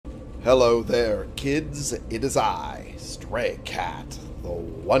Hello there, kids. It is I, Stray Cat, the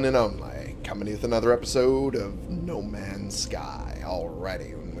one and only, coming with another episode of No Man's Sky.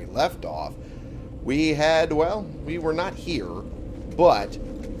 Alrighty, when we left off, we were not here, but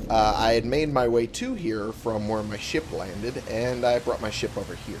I had made my way to here from where my ship landed, and I brought my ship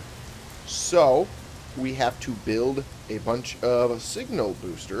over here. So, we have to build a bunch of signal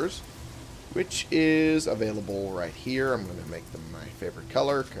boosters, which is available right here. I'm going to make them my favorite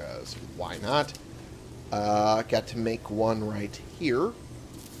color, because why not? Got to make one right here.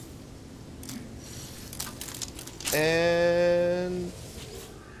 And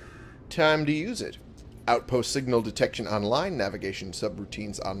time to use it. Outpost signal detection online, navigation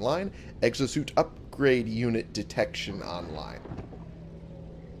subroutines online, exosuit upgrade unit detection online.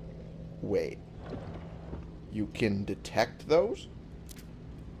 Wait. You can detect those?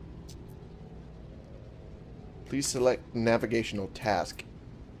 Please select navigational task.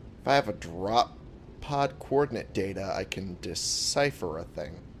 If I have a drop pod coordinate data, I can decipher a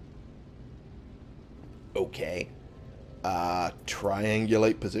thing. Okay.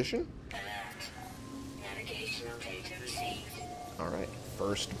 Triangulate position? Navigational data received. Alright,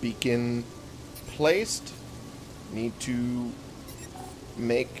 first beacon placed. Need to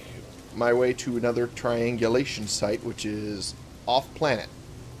make my way to another triangulation site, which is off-planet.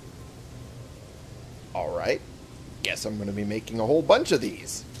 Alright. Guess I'm going to be making a whole bunch of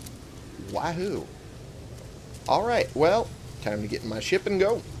these. Wahoo. Alright, well, time to get in my ship and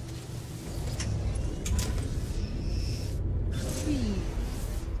go.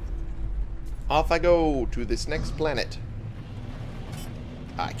 Off I go to this next planet.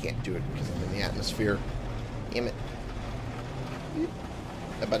 I can't do it because I'm in the atmosphere. Damn it.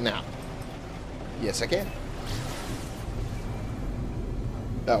 How about now? Yes, I can.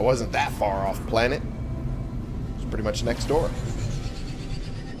 That wasn't that far off planet. It's pretty much next door.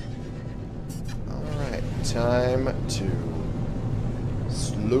 Alright, time to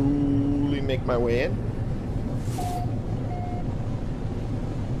slowly make my way in.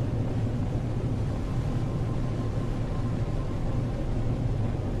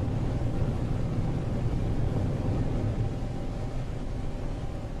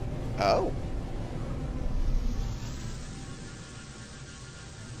 Oh.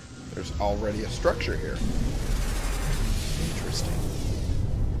 There's already a structure here. Interesting.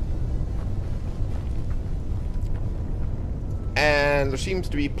 And there seems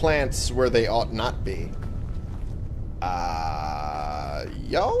to be plants where they ought not be.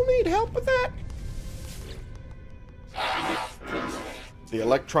 Y'all need help with that? The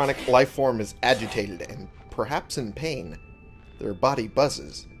electronic life form is agitated and perhaps in pain. Their body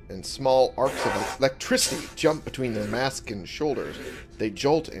buzzes, and small arcs of electricity jump between their mask and shoulders. They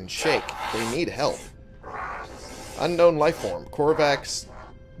jolt and shake. They need help. Unknown life form. Korvax.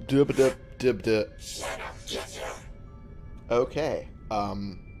 Dub. Okay. I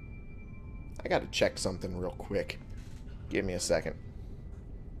gotta check something real quick. Give me a second.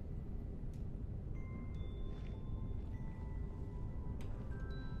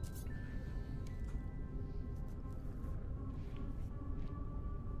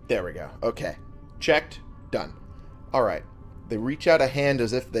 There we go. Okay. Checked. Done. Alright. They reach out a hand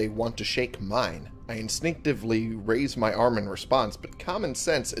as if they want to shake mine. I instinctively raise my arm in response, but common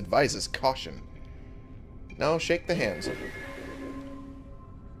sense advises caution. No, shake the hands.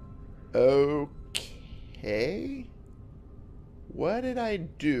 Okay. What did I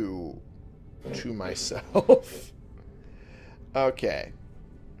do to myself? Okay.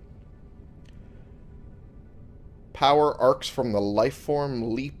 Power arcs from the life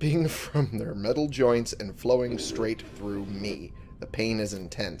form leaping from their metal joints and flowing straight through me. The pain is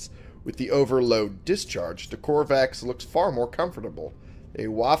intense. With the overload discharged, the Korvax looks far more comfortable. They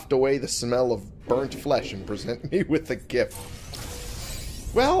waft away the smell of burnt flesh and present me with a gift.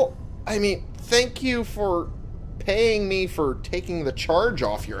 Well, I mean, thank you for paying me for taking the charge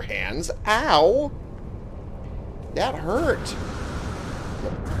off your hands. Ow! That hurt.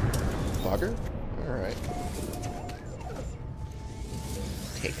 Bugger? Alright.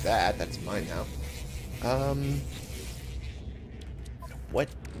 Take that. That's mine now. What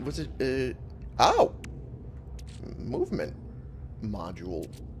was it? Oh! Movement module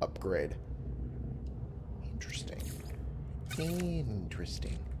upgrade. Interesting.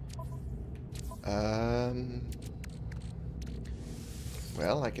 Interesting.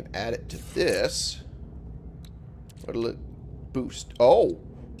 Well, I can add it to this. What'll it boost? Oh!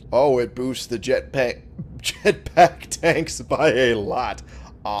 Oh, it boosts the jetpack tanks by a lot.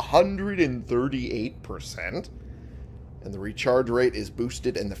 138%. And the recharge rate is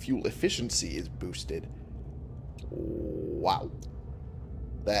boosted and the fuel efficiency is boosted. Wow.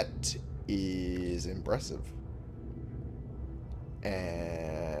 That is impressive.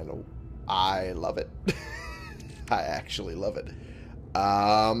 And I love it. I actually love it.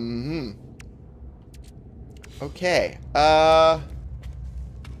 Okay.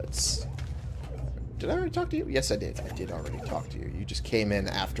 Let's... Did I already talk to you? Yes, I did. I did already talk to you. You just came in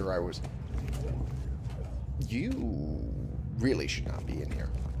after I was... You really should not be in here.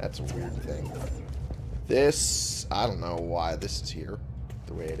 That's a weird thing. This... I don't know why this is here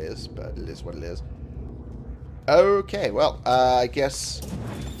the way it is, but it is what it is. Okay, well, I guess...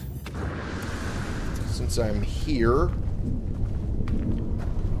 Since I'm here...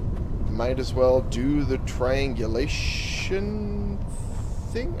 Might as well do the triangulation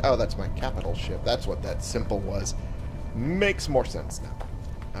thing. Oh, that's my capital ship. That's what that symbol was. Makes more sense now.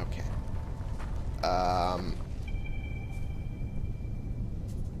 Okay.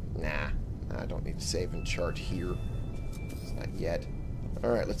 Nah. I don't need to save and chart here. It's not yet.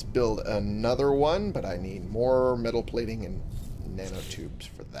 Alright, let's build another one, but I need more metal plating and nanotubes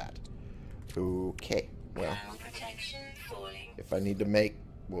for that. Okay. Well, if I need to make...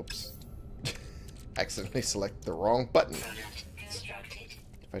 Whoops. Accidentally select the wrong button.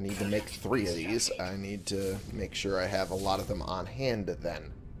 If I need to make 3 of these, I need to make sure I have a lot of them on hand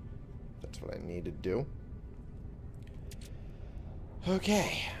then. That's what I need to do.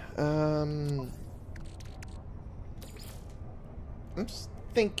 Okay. I'm just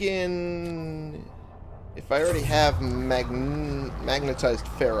thinking... If I already have magnetized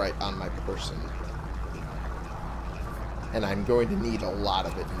ferrite on my person, and I'm going to need a lot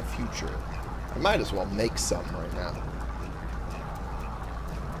of it in the future, I might as well make some right now.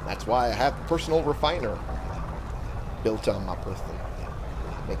 That's why I have a personal refiner built on my person.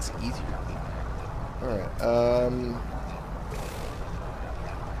 Makes it easier. Alright,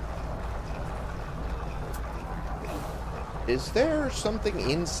 is there something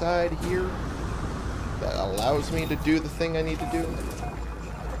inside here that allows me to do the thing I need to do?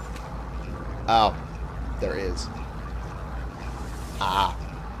 Oh, there is. Ah.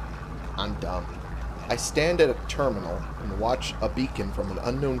 I'm dumb. I stand at a terminal and watch a beacon from an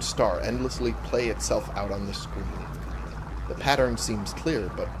unknown star endlessly play itself out on the screen. The pattern seems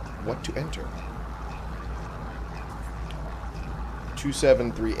clear, but what to enter?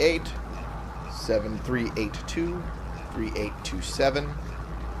 2738, 7382, 3827.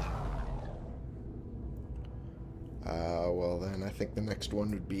 Well then I think the next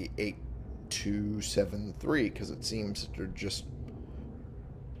one would be 8273, because it seems they're just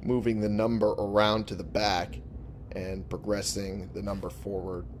moving the number around to the back and progressing the number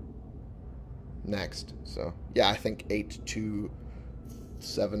forward next. So, yeah, I think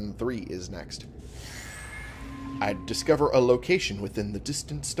 8273 is next. I discover a location within the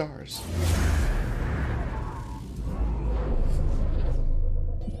distant stars.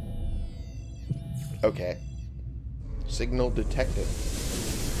 Okay. Signal detected.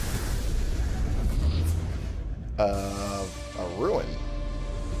 A ruin.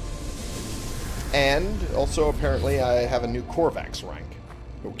 And also, apparently, I have a new Korvax rank.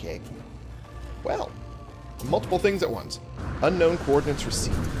 Okay. Well, multiple things at once. Unknown coordinates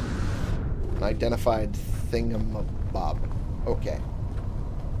received. Unidentified thingamabob. Okay.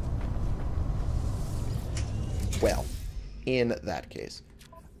 Well, in that case,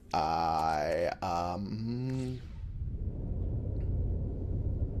 I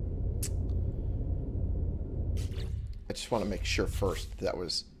just want to make sure first that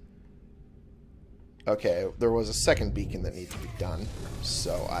was... Okay, there was a second beacon that needed to be done,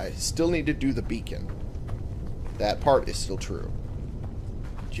 so I still need to do the beacon. That part is still true.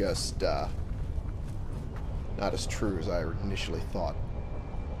 Just, not as true as I initially thought.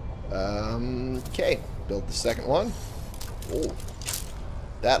 Okay, build the second one. Oh,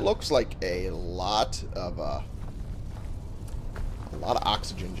 that looks like a lot of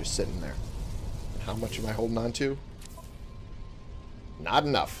oxygen just sitting there. How much am I holding on to? Not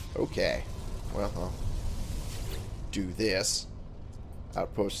enough. Okay. Well, I'll do this.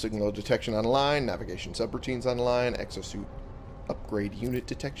 Outpost signal detection online. Navigation subroutines online. Exosuit upgrade unit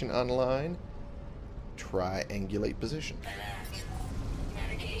detection online. Triangulate position.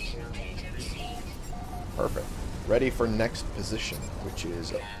 Perfect. Ready for next position, which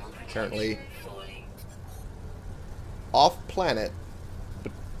is apparently off planet,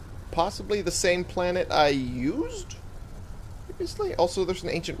 but possibly the same planet I used previously. Also, there's an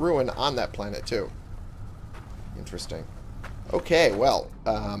ancient ruin on that planet too. Interesting. Okay, well,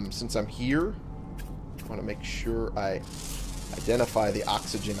 since I'm here, I want to make sure I identify the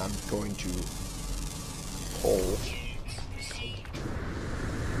oxygen I'm going to pull.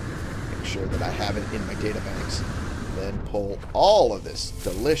 Make sure that I have it in my data banks. Then pull all of this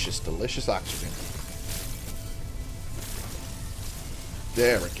delicious, delicious oxygen.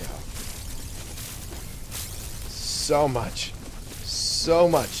 There we go. So much. So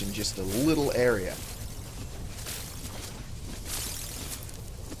much in just a little area.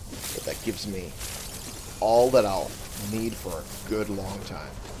 But that gives me all that I'll need for a good long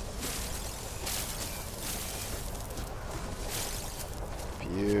time.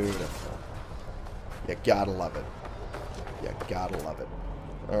 Beautiful. You gotta love it. You gotta love it.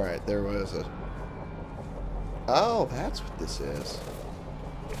 Alright, there was a... Oh, that's what this is.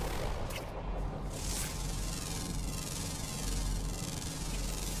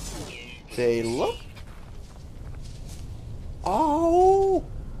 They look... Oh!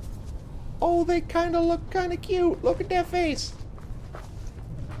 Oh, they kind of look kind of cute. Look at that face.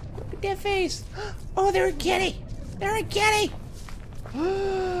 Look at that face. Oh, they're a kitty. They're a kitty.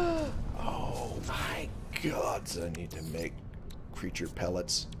 Oh, my God. So I need to make creature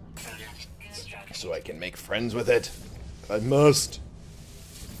pellets so I can make friends with it. I must.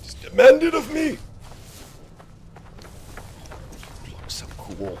 It's demanded of me. You look so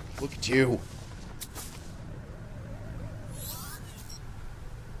cool. Look at you.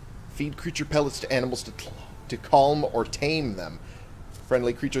 Feed creature pellets to animals to calm or tame them.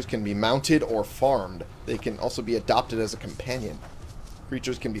 Friendly creatures can be mounted or farmed. They can also be adopted as a companion.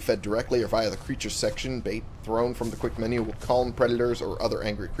 Creatures can be fed directly or via the creatures section. Bait thrown from the quick menu will calm predators or other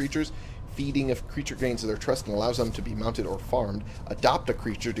angry creatures. Feeding a creature gains their trust and allows them to be mounted or farmed. Adopt a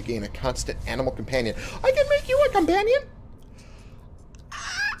creature to gain a constant animal companion. I can make you a companion?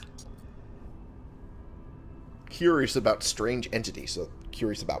 Curious about strange entities, so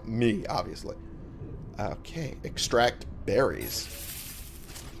curious about me, obviously. Okay, extract berries.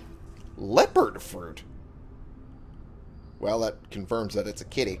 Leopard fruit. Well, that confirms that it's a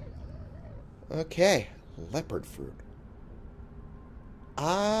kitty. Okay, leopard fruit.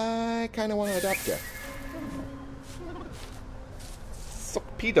 I kind of want to adopt you.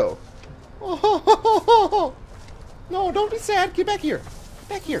 Sockpedo. Oh, no, don't be sad. Get back here. Get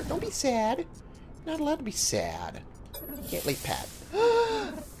back here. Don't be sad. You're not allowed to be sad. You can't lay pat.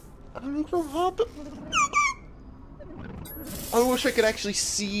 I wish I could actually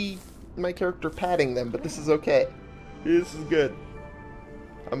see my character patting them, but this is okay. This is good.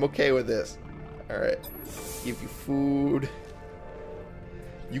 I'm okay with this. Alright. Give you food.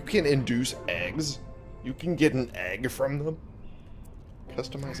 You can induce eggs. You can get an egg from them.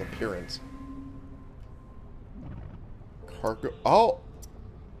 Customize appearance. Cargo. Oh!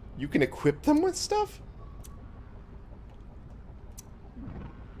 You can equip them with stuff?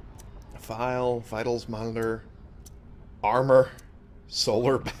 File, vitals monitor, armor,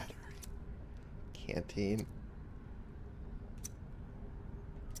 solar battery, canteen.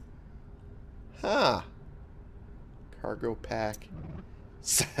 Huh. Cargo pack,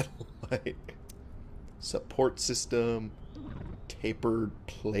 satellite, support system, tapered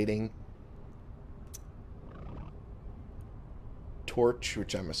plating, torch,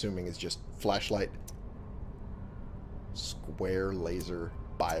 which I'm assuming is just flashlight, square laser,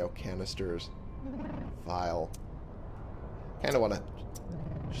 biocanisters, vial. Kind of want to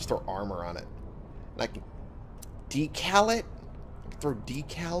just throw armor on it. And I can decal it? I can throw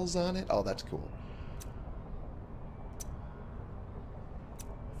decals on it? Oh, that's cool.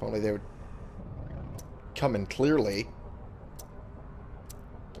 If only they would come in clearly.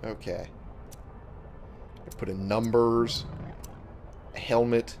 Okay. I put in numbers,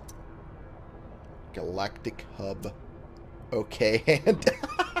 helmet, galactic hub. Okay, and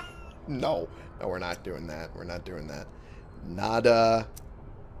no, we're not doing that. We're not doing that. Nada,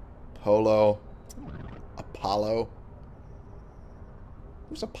 Polo, Apollo.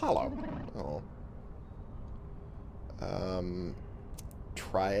 Who's Apollo? Oh.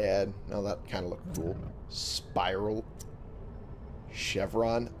 Triad. No, that kind of looked cool. Spiral.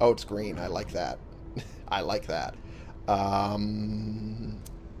 Chevron. Oh, it's green. I like that. I like that.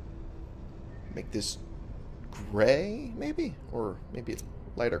 Make this gray, maybe? Or maybe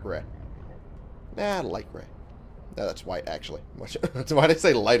lighter gray. Nah, light gray. No, that's white, actually. Why did I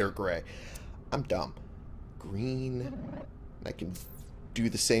say lighter gray? I'm dumb. Green. I can do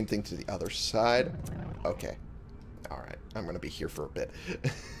the same thing to the other side. Okay. Alright. I'm going to be here for a bit.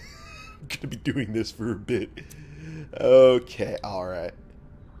 I'm going to be doing this for a bit. Okay. Alright.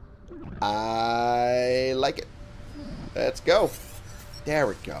 I like it. Let's go. There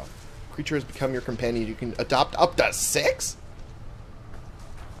we go. Creature has become your companion. You can adopt up to 6?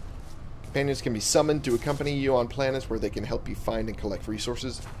 Companions can be summoned to accompany you on planets where they can help you find and collect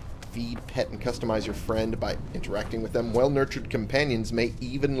resources. Feed, pet, and customize your friend by interacting with them. Well-nurtured companions may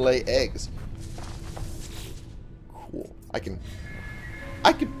even lay eggs. I can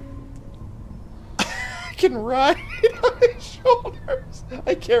I can ride on his shoulders.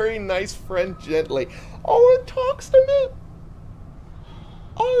 I carry nice friend gently. Oh, it talks to me.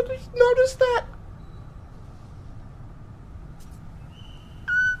 Oh, just notice that.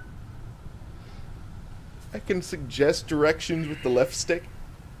 I can suggest directions with the left stick.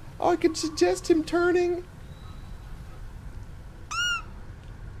 Oh, I can suggest him turning.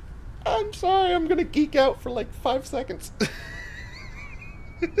 I'm sorry, I'm gonna geek out for like 5 seconds.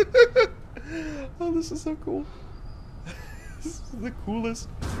 Oh, this is so cool. This is the coolest.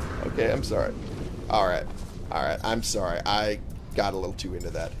 Okay, I'm sorry. Alright. Alright, I'm sorry. I got a little too into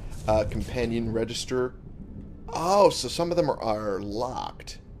that. Companion register. Oh, so some of them are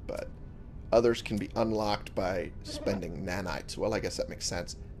locked, but others can be unlocked by spending nanites. Well, I guess that makes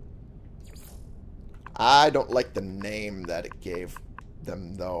sense. I don't like the name that it gave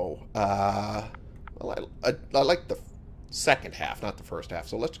them, though. Well, I like the second half, not the first half.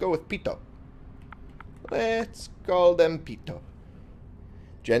 So let's go with Pito. Let's call them Pito.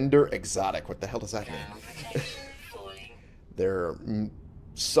 Gender exotic. What the hell does that mean? They're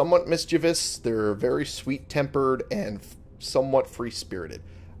somewhat mischievous. They're very sweet-tempered and somewhat free-spirited.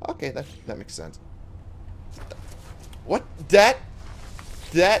 Okay, that makes sense. What? That?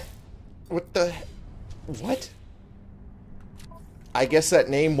 What the? What? I guess that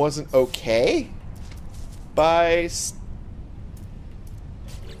name wasn't okay?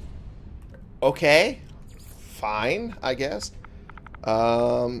 Okay. Fine, I guess.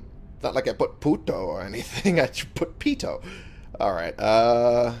 Not like I put puto or anything. I should put pito. Alright,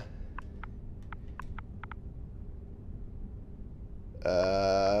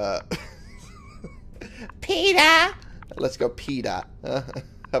 PETA! Let's go PETA. How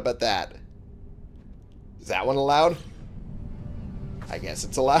about that? Is that one allowed? I guess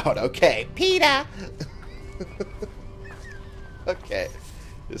it's allowed. Okay, PETA! Okay.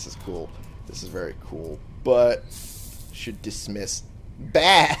 This is cool. This is very cool. But should dismiss.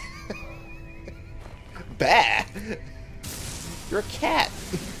 Bah! Bah! You're a cat.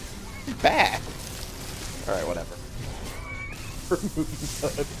 Bah! Alright, whatever.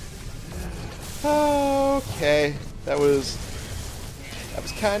 Okay. That was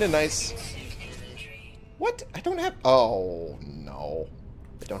kind of nice. What? I don't have... Oh, no.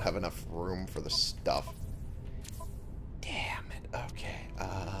 I don't have enough room for the stuff. Damn it. Okay.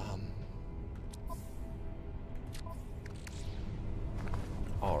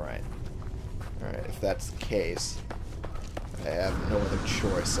 Alright. Alright, if that's the case, I have no other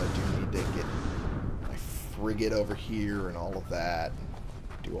choice. I do need to get my frigate over here and all of that.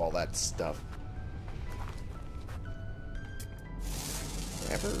 Do all that stuff.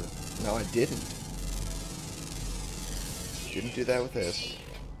 Ever? No, I didn't. Didn't do that with this.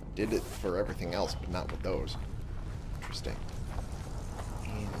 I did it for everything else, but not with those. Interesting.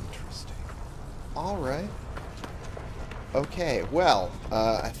 Interesting. Alright. Okay, well,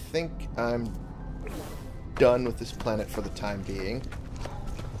 I think I'm done with this planet for the time being.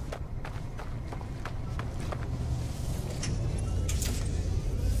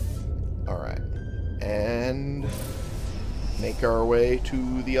 Alright. And make our way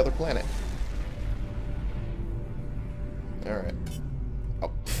to the other planet. Alright.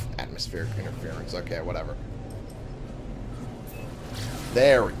 Oh, atmospheric interference. Okay, whatever.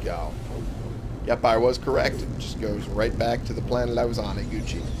 There we go. Yep, I was correct. It just goes right back to the planet I was on at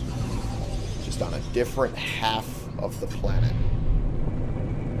Gucci. Just on a different half of the planet.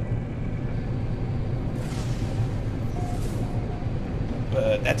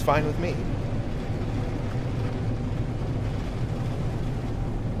 But that's fine with me.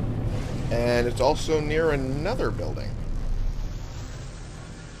 And it's also near another building.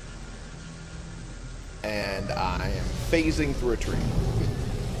 And I am phasing through a tree.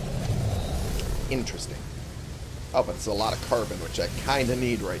 Interesting. Oh, but it's a lot of carbon, which I kind of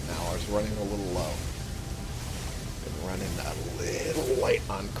need right now. I was running a little low. Been running a little light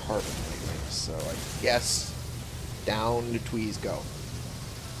on carbon lately. So I guess down the tweez go.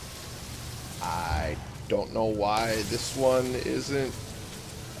 I don't know why this one isn't...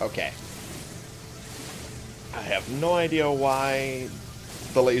 Okay. I have no idea why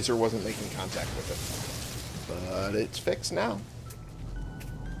the laser wasn't making contact with it. But it's fixed now.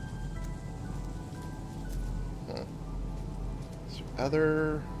 Is there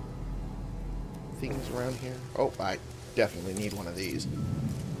other things around here? Oh, I definitely need one of these.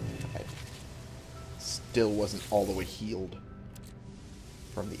 I still wasn't all the way healed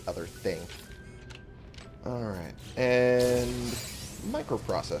from the other thing. Alright. And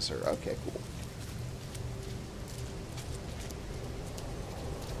microprocessor. Okay, cool.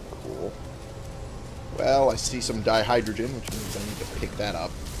 Cool. Well, I see some dihydrogen, which means I need to pick that up.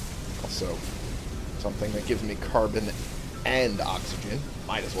 Also, something that gives me carbon and oxygen.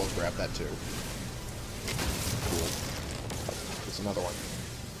 Might as well grab that too. Cool. Oh, there's another one.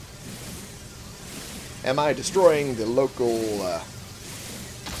 Am I destroying the local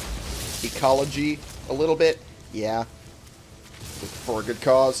ecology a little bit? Yeah. For a good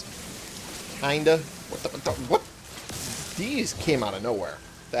cause? Kinda. What? These came out of nowhere.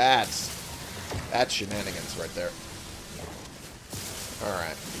 That's shenanigans right there.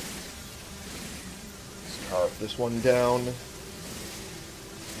 Alright. Let's carve this one down.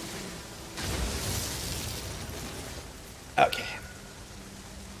 Okay.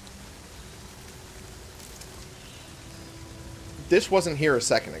 This wasn't here a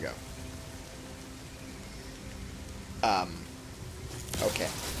second ago. Okay.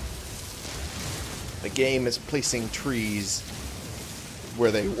 The game is placing trees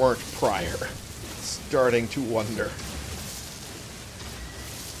where they weren't prior. Starting to wonder.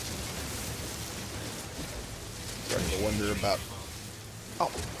 Starting to wonder about...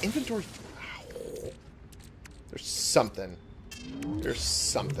 Oh, inventory... There's something. There's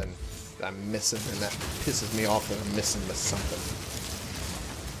something that I'm missing, and that pisses me off that I'm missing the something.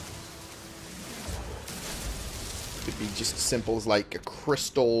 Could be just as simple as like a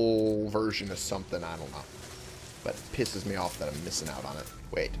crystal version of something, I don't know. But it pisses me off that I'm missing out on it.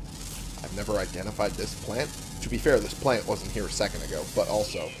 Wait, I've never identified this plant? To be fair, this plant wasn't here a second ago, but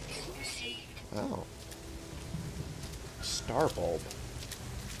also... Oh. Star bulb.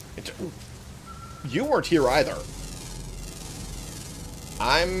 You weren't here either.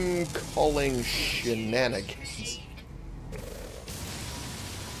 I'm calling shenanigans.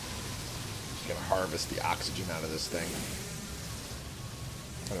 Just gonna harvest the oxygen out of this thing.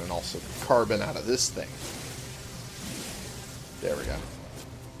 And then also carbon out of this thing. There we go.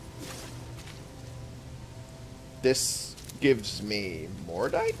 This gives me more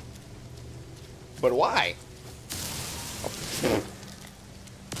dye? But why? Oh.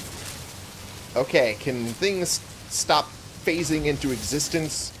 Okay, can things stop phasing into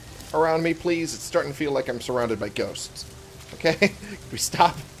existence around me, please? It's starting to feel like I'm surrounded by ghosts. Okay? Can we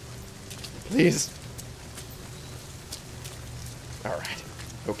stop? Please? Alright.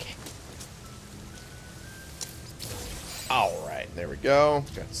 Okay. Alright, there we go.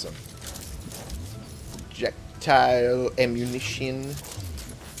 Got some projectile ammunition.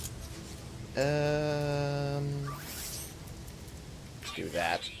 Let's do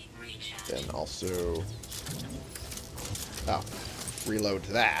that. Then also... Oh, reload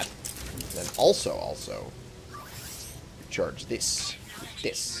that. Then also, recharge this with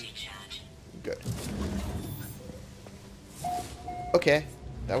this. Good. Okay,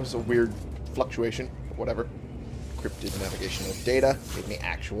 that was a weird fluctuation, but whatever. Encrypted navigational data gave me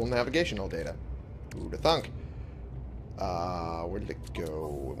actual navigational data. Who'da thunk? Where did it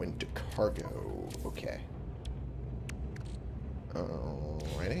go? It went to cargo. Okay.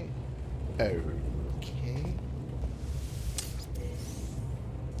 Alrighty. Okay.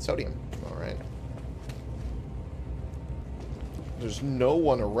 Sodium. Alright. There's no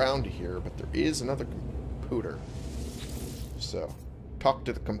one around here, but there is another computer. So, talk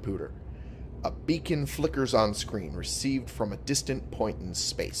to the computer. A beacon flickers on screen, received from a distant point in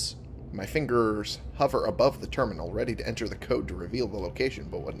space. My fingers hover above the terminal, ready to enter the code to reveal the location,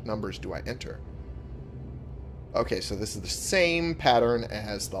 but what numbers do I enter? Okay, so this is the same pattern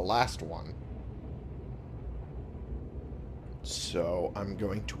as the last one. So I'm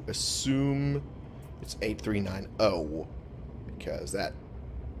going to assume it's 8390, because that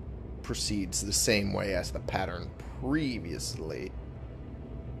proceeds the same way as the pattern previously.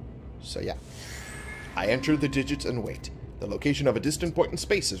 So yeah. I enter the digits and wait. The location of a distant point in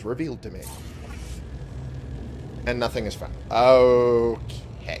space is revealed to me. And nothing is found.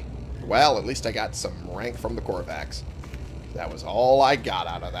 Okay. Well, at least I got some rank from the Korvax. That was all I got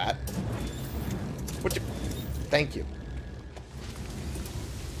out of that. Thank you.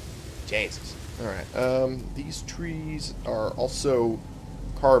 Jesus. Alright, these trees are also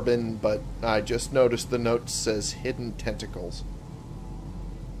carbon, but I just noticed the note says hidden tentacles.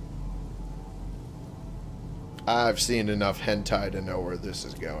 I've seen enough hentai to know where this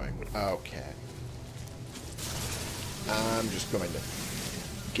is going. Okay. I'm just going to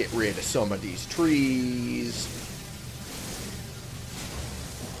get rid of some of these trees.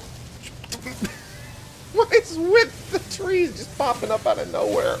 What is with the trees just popping up out of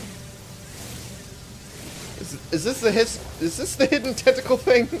nowhere? Is this the hidden tentacle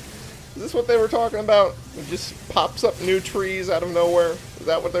thing? Is this what they were talking about? It just pops up new trees out of nowhere? Is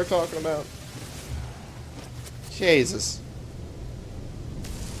that what they're talking about? Jesus.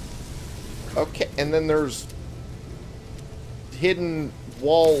 Okay, and then there's hidden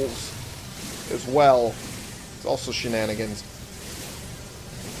walls as well. It's also shenanigans.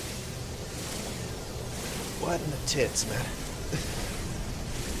 What in the tits, man?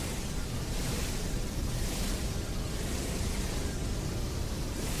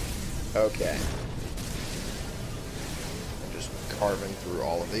 Okay. I'm just carving through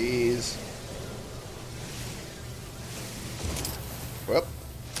all of these. Whoop.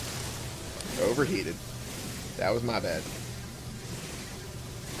 Overheated. That was my bad.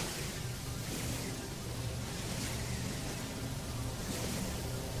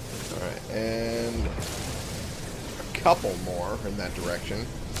 Alright, and a couple more in that direction.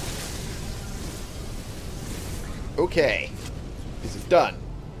 Okay. Is it done?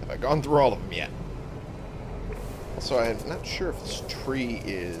 Have I gone through all of them yet? Also, I'm not sure if this tree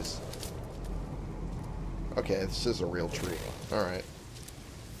is... Okay, this is a real tree. Alright.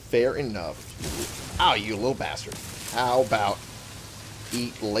 Fair enough. Ow, you little bastard. How about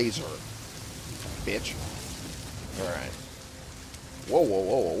eat laser, bitch? Alright. Whoa, whoa,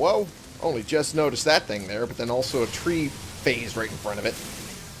 whoa, whoa, whoa. Only just noticed that thing there, but then also a tree phased right in front of it.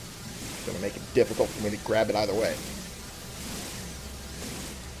 It's going to make it difficult for me to grab it either way.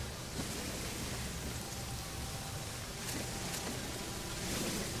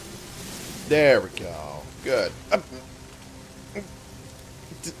 There we go. Good.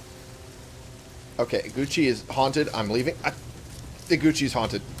 Okay, Gucci is haunted. I'm leaving. Iguchi's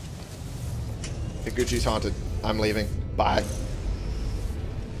haunted. Iguchi's haunted. I'm leaving. Bye.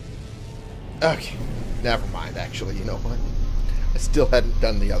 Okay. Never mind, actually. You know what? I still hadn't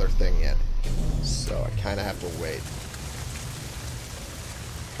done the other thing yet. So I kind of have to wait.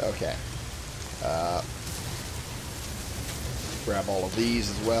 Okay. Grab all of these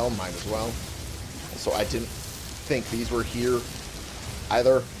as well. Might as well. So I didn't think these were here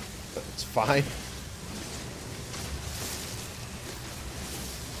either, but it's fine.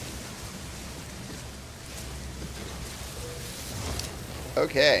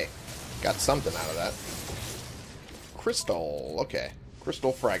 Okay. Got something out of that. Crystal. Okay.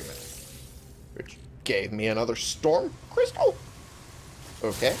 Crystal fragment. Which gave me another storm crystal.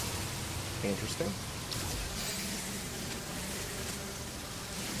 Okay. Interesting.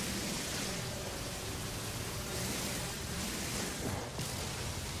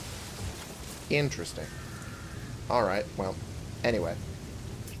 Interesting. Alright, well, anyway.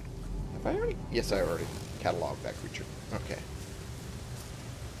 Have I already? Yes, I already cataloged that creature. Okay.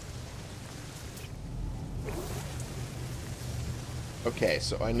 Okay,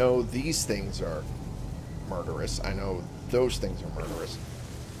 so I know these things are murderous. I know those things are murderous.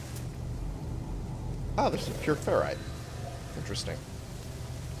 Oh, there's some pure ferrite. Interesting.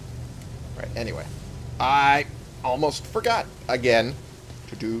 Right, anyway. I almost forgot again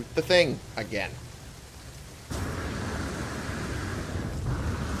to do the thing again.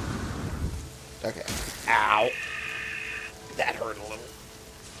 Okay. Ow. That hurt a little.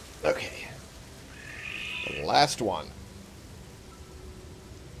 Okay. The last one.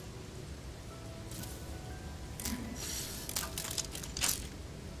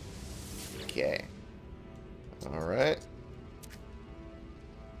 Okay. Alright.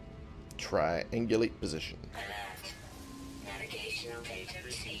 Triangulate position. Navigational data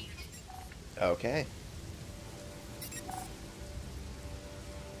received. Okay.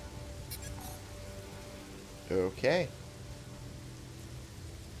 Okay.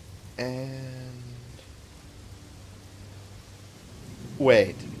 And...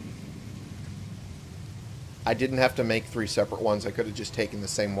 wait. I didn't have to make 3 separate ones. I could have just taken the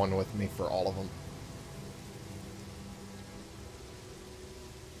same one with me for all of them.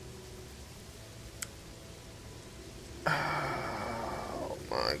 Oh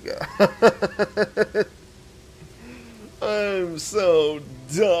my god. I'm so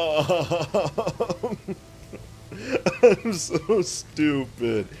dumb. I'm so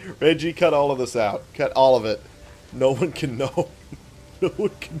stupid. Reggie, cut all of this out. Cut all of it. No one can know. No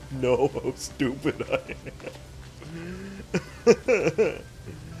one can know how stupid I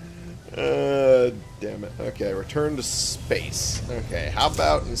am. Damn it. Okay, return to space. Okay, how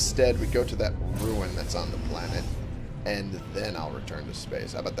about instead we go to that ruin that's on the planet, and then I'll return to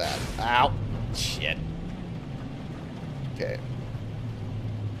space. How about that? Ow! Shit. Okay.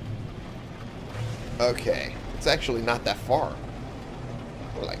 Okay. It's actually not that far.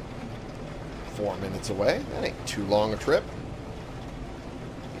 We're like 4 minutes away. That ain't too long a trip.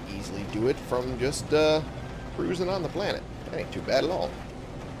 Easily do it from just cruising on the planet. That ain't too bad at all.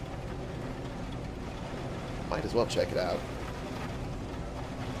 Might as well check it out.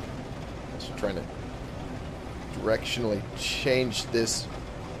 Also trying to directionally change this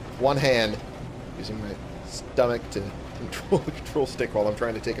one hand, using my stomach to control the control stick while I'm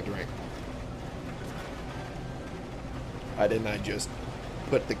trying to take a drink. Why didn't I just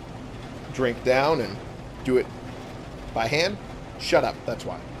put the drink down and do it by hand? Shut up, that's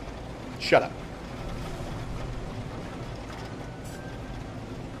why. Shut up.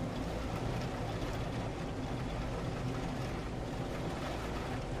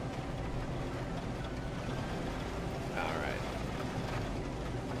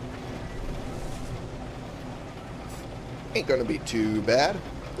 Ain't gonna be too bad.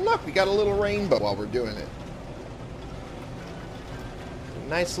 Look, we got a little rainbow while we're doing it. A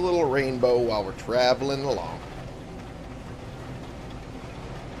nice little rainbow while we're traveling along.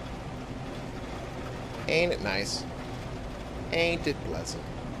 Ain't it nice? Ain't it pleasant?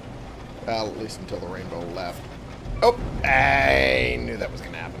 Well, at least until the rainbow left. Oh, I knew that was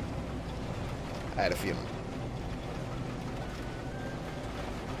gonna happen. I had a feeling.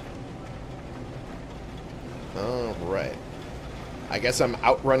 Alright. I guess I'm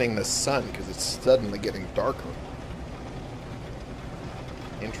outrunning the sun because it's suddenly getting darker.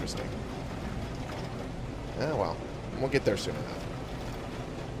 Interesting. Oh well. We'll get there soon enough.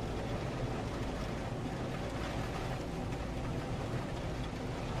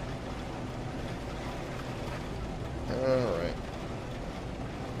 Alright.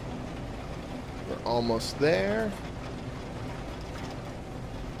 We're almost there.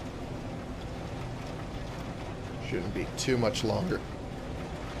 Shouldn't be too much longer.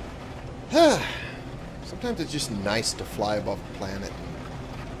 Sometimes it's just nice to fly above a planet and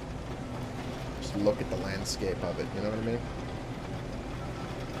just look at the landscape of it, you know what I mean?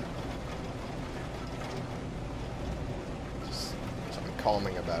 Just something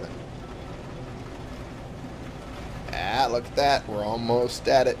calming about it. Ah, look at that. We're almost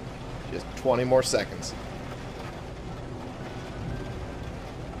at it. Just 20 more seconds.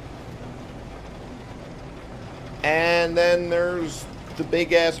 And then there's the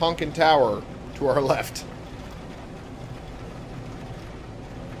big-ass honking tower to our left.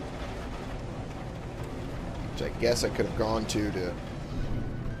 Which I guess I could have gone to...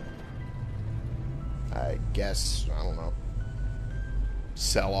 I guess, I don't know,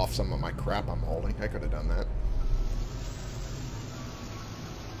 sell off some of my crap I'm holding. I could have done that.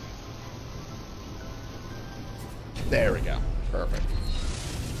 There we go. Perfect.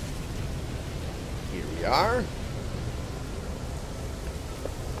 Here we are.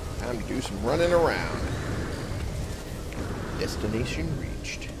 Time to do some running around. Destination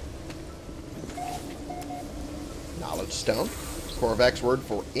reached. Knowledge stone. Korvac's word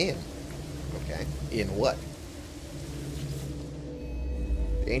for in. Okay. In what?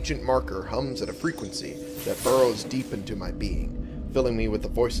 The ancient marker hums at a frequency that burrows deep into my being, filling me with the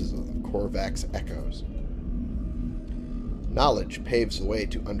voices of Korvac's echoes. Knowledge paves the way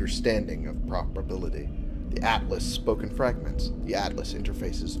to understanding of probability. The Atlas spoken fragments. The Atlas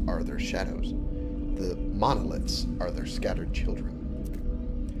interfaces are their shadows. The monoliths are their scattered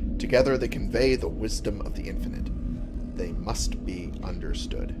children. Together they convey the wisdom of the infinite. They must be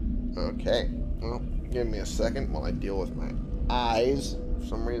understood. Okay. Well, give me a second while I deal with my eyes for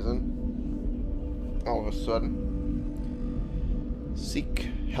some reason. All of a sudden. Seek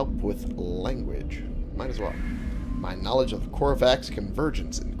help with language. Might as well. My knowledge of Korvac's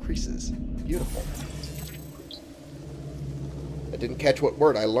convergence increases. Beautiful. I didn't catch what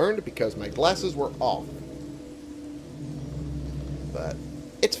word I learned because my glasses were off. But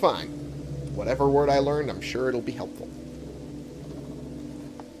it's fine. Whatever word I learned, I'm sure it'll be helpful.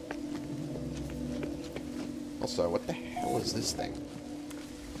 Also, what the hell is this thing?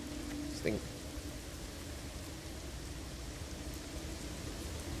 This thing...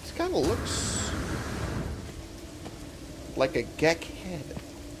 This kind of looks... like a gek head.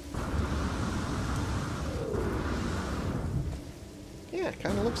 Yeah, it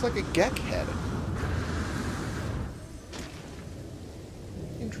kind of looks like a gek head.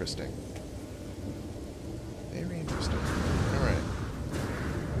 Interesting. Very interesting. Alright.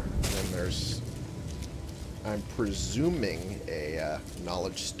 And then there's... I'm presuming a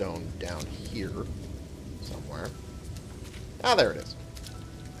knowledge stone down here somewhere. Ah, there it is.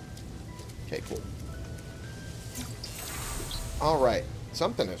 Okay, cool. Alright,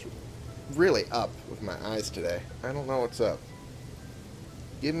 something is really up with my eyes today. I don't know what's up.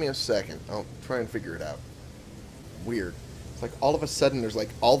 Give me a second. I'll try and figure it out. Weird. It's like all of a sudden there's like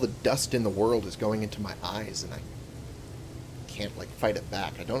all the dust in the world is going into my eyes and I can't like fight it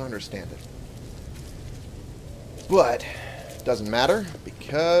back. I don't understand it. But it doesn't matter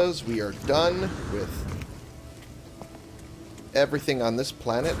because we are done with everything on this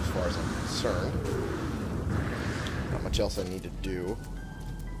planet as far as I'm concerned. Not much else I need to do.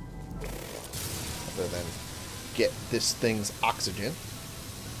 other than get this thing's oxygen.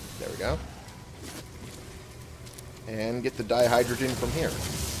 There we go. And get the dihydrogen from here.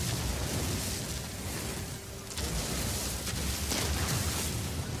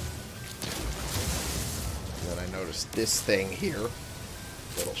 And then I noticed this thing here.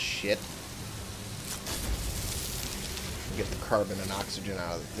 Little shit. Get the carbon and oxygen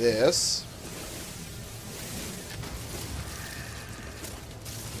out of this.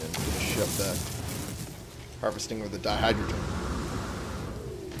 And I'm going to shove the harvesting of the dihydrogen.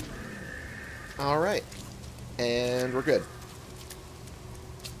 Alright. And we're good.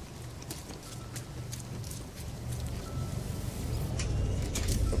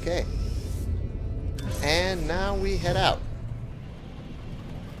 Okay. And now we head out.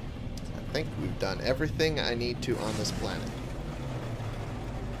 I think we've done everything I need to on this planet.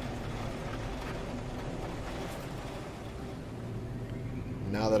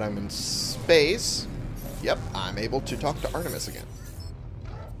 Now that I'm in space, yep, I'm able to talk to Artemis again.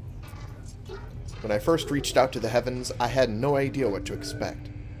 When I first reached out to the heavens, I had no idea what to expect.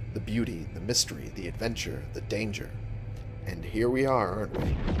 The beauty, the mystery, the adventure, the danger. And here we are, aren't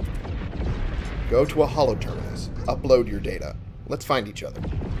we? Go to a holo terminus. Upload your data. Let's find each other.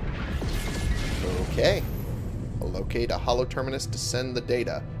 Okay. I'll locate a holo terminus to send the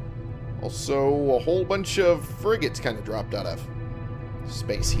data. Also, a whole bunch of frigates kind of dropped out of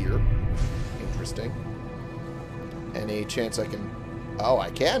space here. Interesting. Any chance I can... Oh,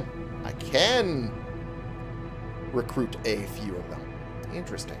 I can. I can recruit a few of them.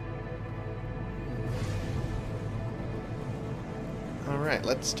 Interesting. Alright,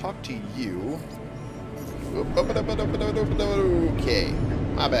 let's talk to you. Okay.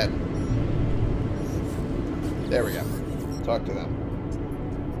 My bad. There we go. Talk to them.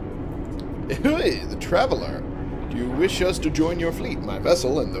 Hey, the Traveler. Do you wish us to join your fleet? My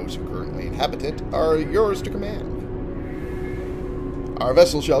vessel and those who currently inhabit it are yours to command. Our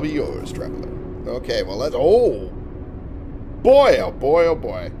vessel shall be yours, Traveler. Okay, well, that's... Oh! Boy, oh boy, oh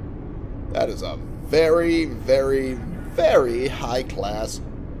boy. That is a very, very, very high-class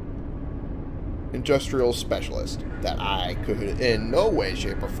industrial specialist that I could in no way,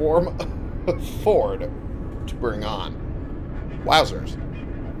 shape, or form afford to bring on. Wowzers.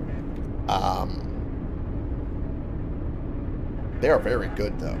 They are very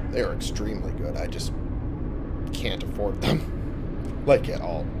good, though. They are extremely good. I just can't afford them. Like, at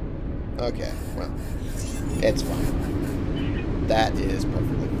all. Okay, well, it's fine. That is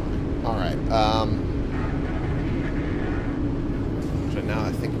perfectly fine. Alright, so now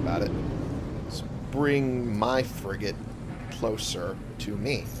I think about it, let's bring my frigate closer to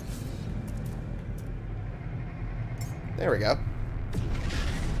me. There we go.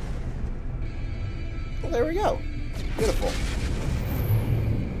 Well, there we go. Beautiful.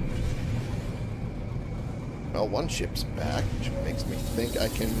 Well, one ship's back, which makes me think I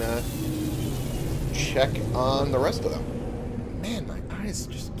can check on the rest of them. Man, my eyes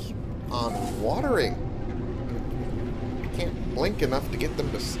just keep on watering. I can't blink enough to get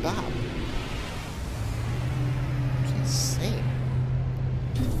them to stop. It's insane.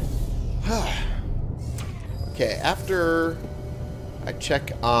 Okay, after I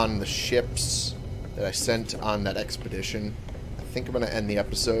check on the ships that I sent on that expedition, I think I'm going to end the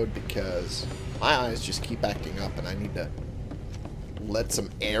episode because my eyes just keep acting up and I need to let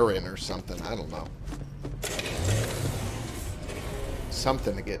some air in or something. I don't know.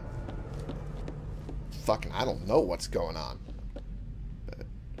 Something to get... Fucking, I don't know what's going on. But...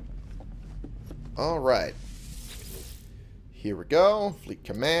 Alright. Here we go. Fleet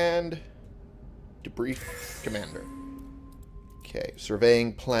Command. Debrief Commander. Okay.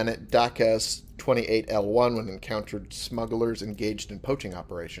 Surveying planet Dakas 28L1 when encountered smugglers engaged in poaching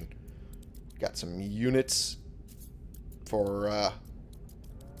operation. Got some units for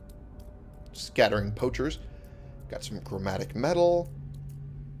scattering poachers. Got some chromatic metal.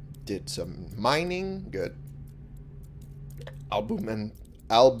 Did some mining. Good. Albumin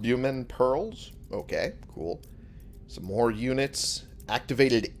pearls. Okay, cool. Some more units.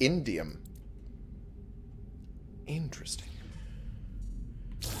 Activated indium. Interesting.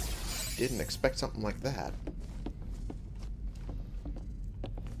 Didn't expect something like that.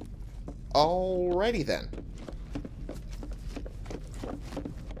 Alrighty then.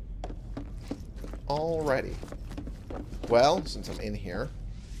 Alrighty. Well, since I'm in here,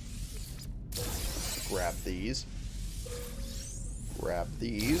 grab these. Grab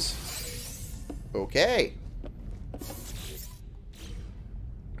these. Okay.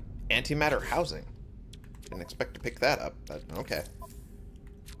 Antimatter housing. Didn't expect to pick that up, but okay.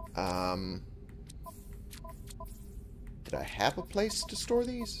 Did I have a place to store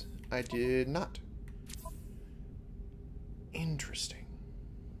these? I did not. Interesting.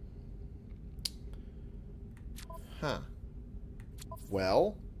 Huh.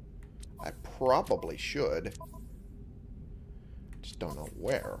 Well, I probably should. Just don't know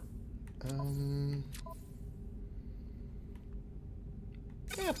where.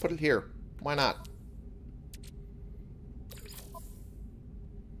 Yeah, put it here. Why not?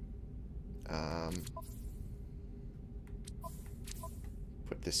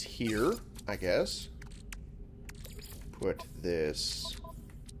 Put this here, I guess. Put this...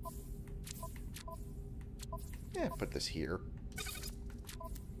 Yeah, put this here.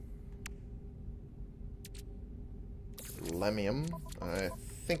 Lemium. I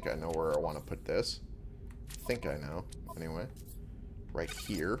think I know where I want to put this. I think I know. Anyway. Right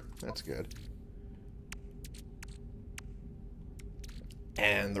here. That's good.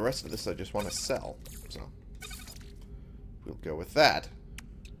 And the rest of this I just want to sell. So, we'll go with that.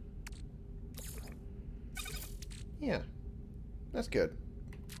 Yeah. That's good.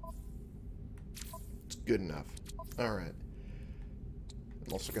 It's good enough. Alright.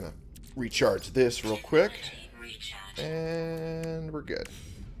 I'm also going to recharge this real quick. And we're good.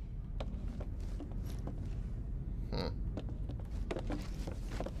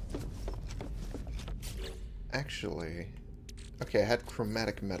 Actually... Okay, I had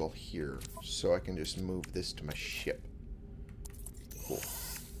chromatic metal here, so I can just move this to my ship. Cool.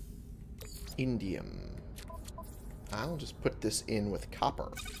 Indium. I'll just put this in with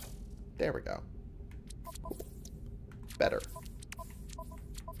copper. There we go. Cool. Better.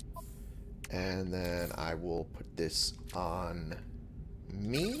 And then I will put this on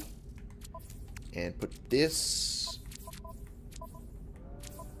me. And put this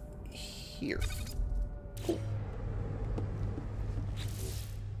here. Cool.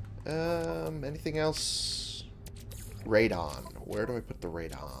 Anything else? Radon. Where do I put the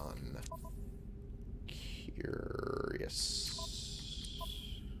radon? Curious.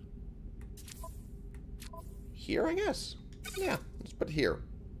 Here, I guess. Yeah, let's put it here.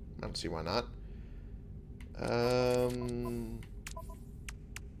 I don't see why not.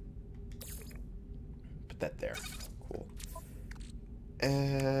 Put that there. Cool.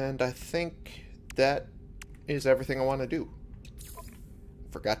 And I think that is everything I want to do.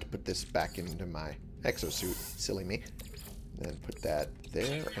 Forgot to put this back into my exosuit. Silly me. Then put that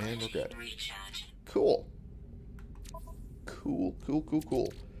there, and we're good. Cool. Cool, cool, cool,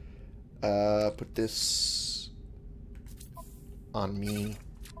 cool. Put this on me.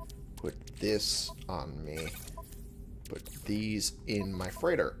 Put this on me. Put these in my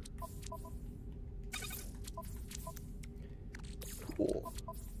freighter. Cool.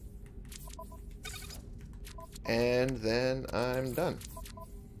 And then I'm done.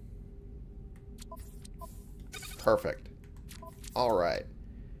 Perfect. Alright.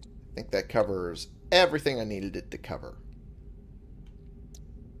 I think that covers everything I needed it to cover.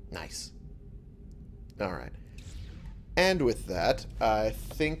 Nice. Alright. And with that, I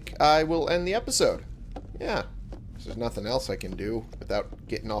think I will end the episode. Yeah. There's nothing else I can do without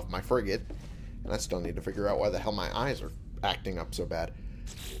getting off my frigate. And I still need to figure out why the hell my eyes are acting up so bad.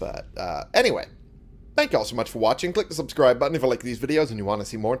 But, anyway. Thank you all so much for watching. Click the subscribe button if you like these videos and you want to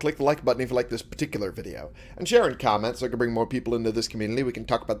see more. And click the like button if you like this particular video. And share and comment so I can bring more people into this community. We can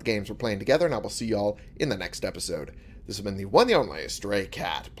talk about the games we're playing together. And I will see you all in the next episode. This has been the one and only Stray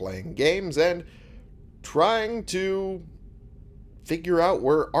Cat. Playing games and trying to figure out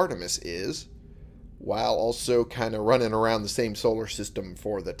where Artemis is. While also kind of running around the same solar system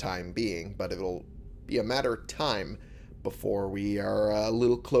for the time being. But it'll be a matter of time before we are a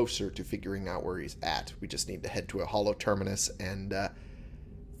little closer to figuring out where he's at. We just need to head to a hollow terminus and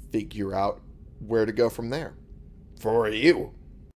figure out where to go from there. For you.